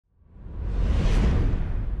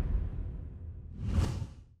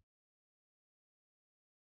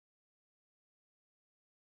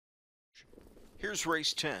Here's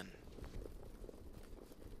race 10.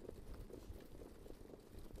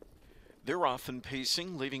 They're often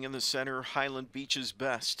pacing, leaving in the center Highland Beach's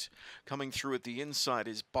Best. Coming through at the inside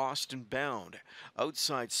is Boston Bound.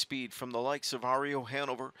 Outside speed from the likes of Ario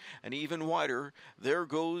Hanover, and even wider, there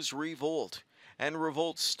goes Revolt. And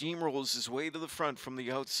Revolt steamrolls his way to the front from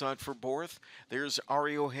the outside for Borth. There's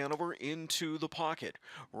Ario Hanover into the pocket.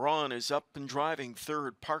 Ron is up and driving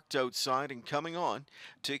third, parked outside and coming on.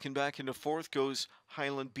 Taken back into fourth goes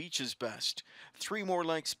Highland Beach's Best. Three more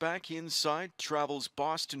lengths back inside travels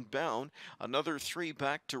Boston Bound. Another three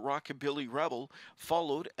back to Rockabilly Rebel,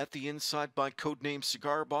 followed at the inside by Codename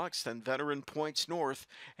Cigar Box, then Veteran Points North,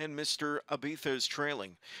 and Mr. Ibiza is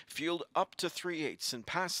trailing. Field up to 3/8 and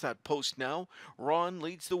past that post now. Ron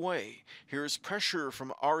leads the way. Here's pressure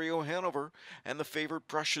from Ario Hanover, and the favorite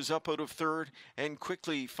brushes up out of third and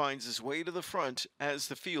quickly finds his way to the front as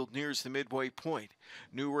the field nears the midway point.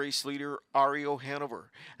 New race leader Ario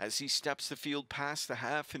Hanover as he steps the field past the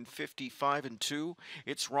half in 55 and 2.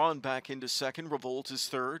 It's Ron back into second. Revolt is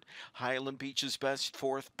third. Highland Beach's Best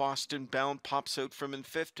fourth. Boston Bound pops out from in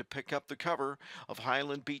fifth to pick up the cover of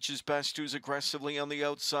Highland Beach's Best, who's aggressively on the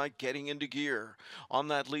outside getting into gear. On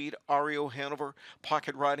that lead, Ario Hanover.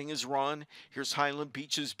 Pocket riding is Ron. Here's Highland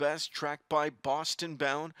Beach's Best, tracked by Boston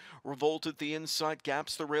Bound. Revolt at the inside,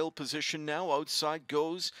 gaps the rail position now. Outside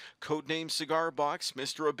goes Codename Cigar Box.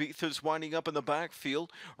 Mr. Ibiza's winding up in the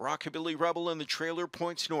backfield. Rockabilly Rebel in the trailer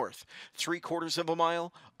points north. 3/4 of a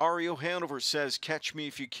mile. Ario Hanover says, catch me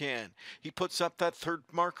if you can. He puts up that third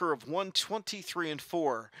marker of 1:23 and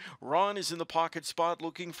 4. Ron is in the pocket spot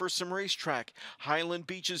looking for some racetrack. Highland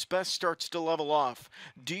Beach's Best starts to level off.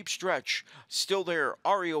 Deep stretch. Still there,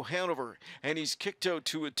 Ario Hanover, and he's kicked out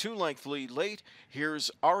to a 2-length lead late. Here's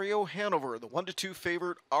Ario Hanover, the 1-2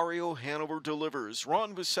 favorite. Ario Hanover delivers.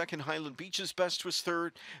 Ron was second. Highland Beach's Best was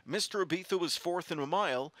third. Mr. Ibiza was fourth in a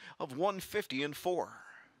mile of 1:50 and 4.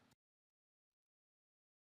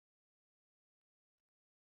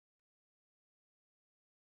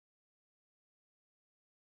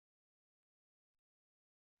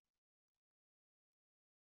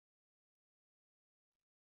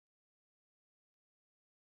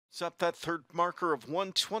 It's up that third marker of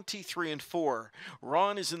 1:23 and 4.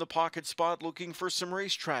 Ron is in the pocket spot looking for some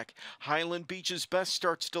racetrack. Highland Beach's Best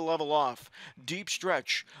starts to level off. Deep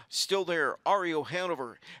stretch. Still there, Ario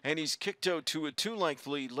Hanover, and he's kicked out to a 2-length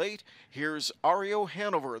lead late. Here's Ario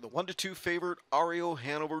Hanover, the 1-2 favorite. Ario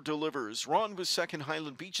Hanover delivers. Ron was second.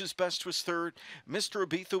 Highland Beach's Best was third. Mr.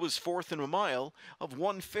 Ibiza was fourth in a mile of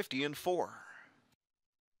 1:50 and 4.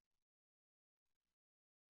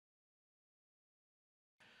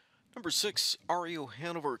 Number 6, Ario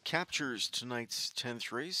Hanover captures tonight's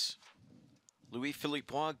 10th race. Louis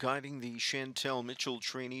Philippois guiding the Chantel Mitchell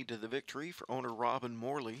trainee to the victory for owner Robin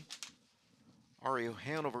Morley. Ario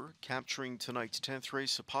Hanover capturing tonight's 10th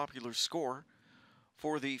race, a popular score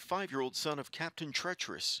for the 5-year-old son of Captain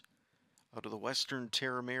Treacherous out of the Western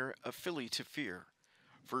Terramare, a filly to fear.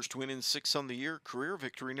 First win in 6 on the year, career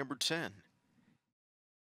victory number 10.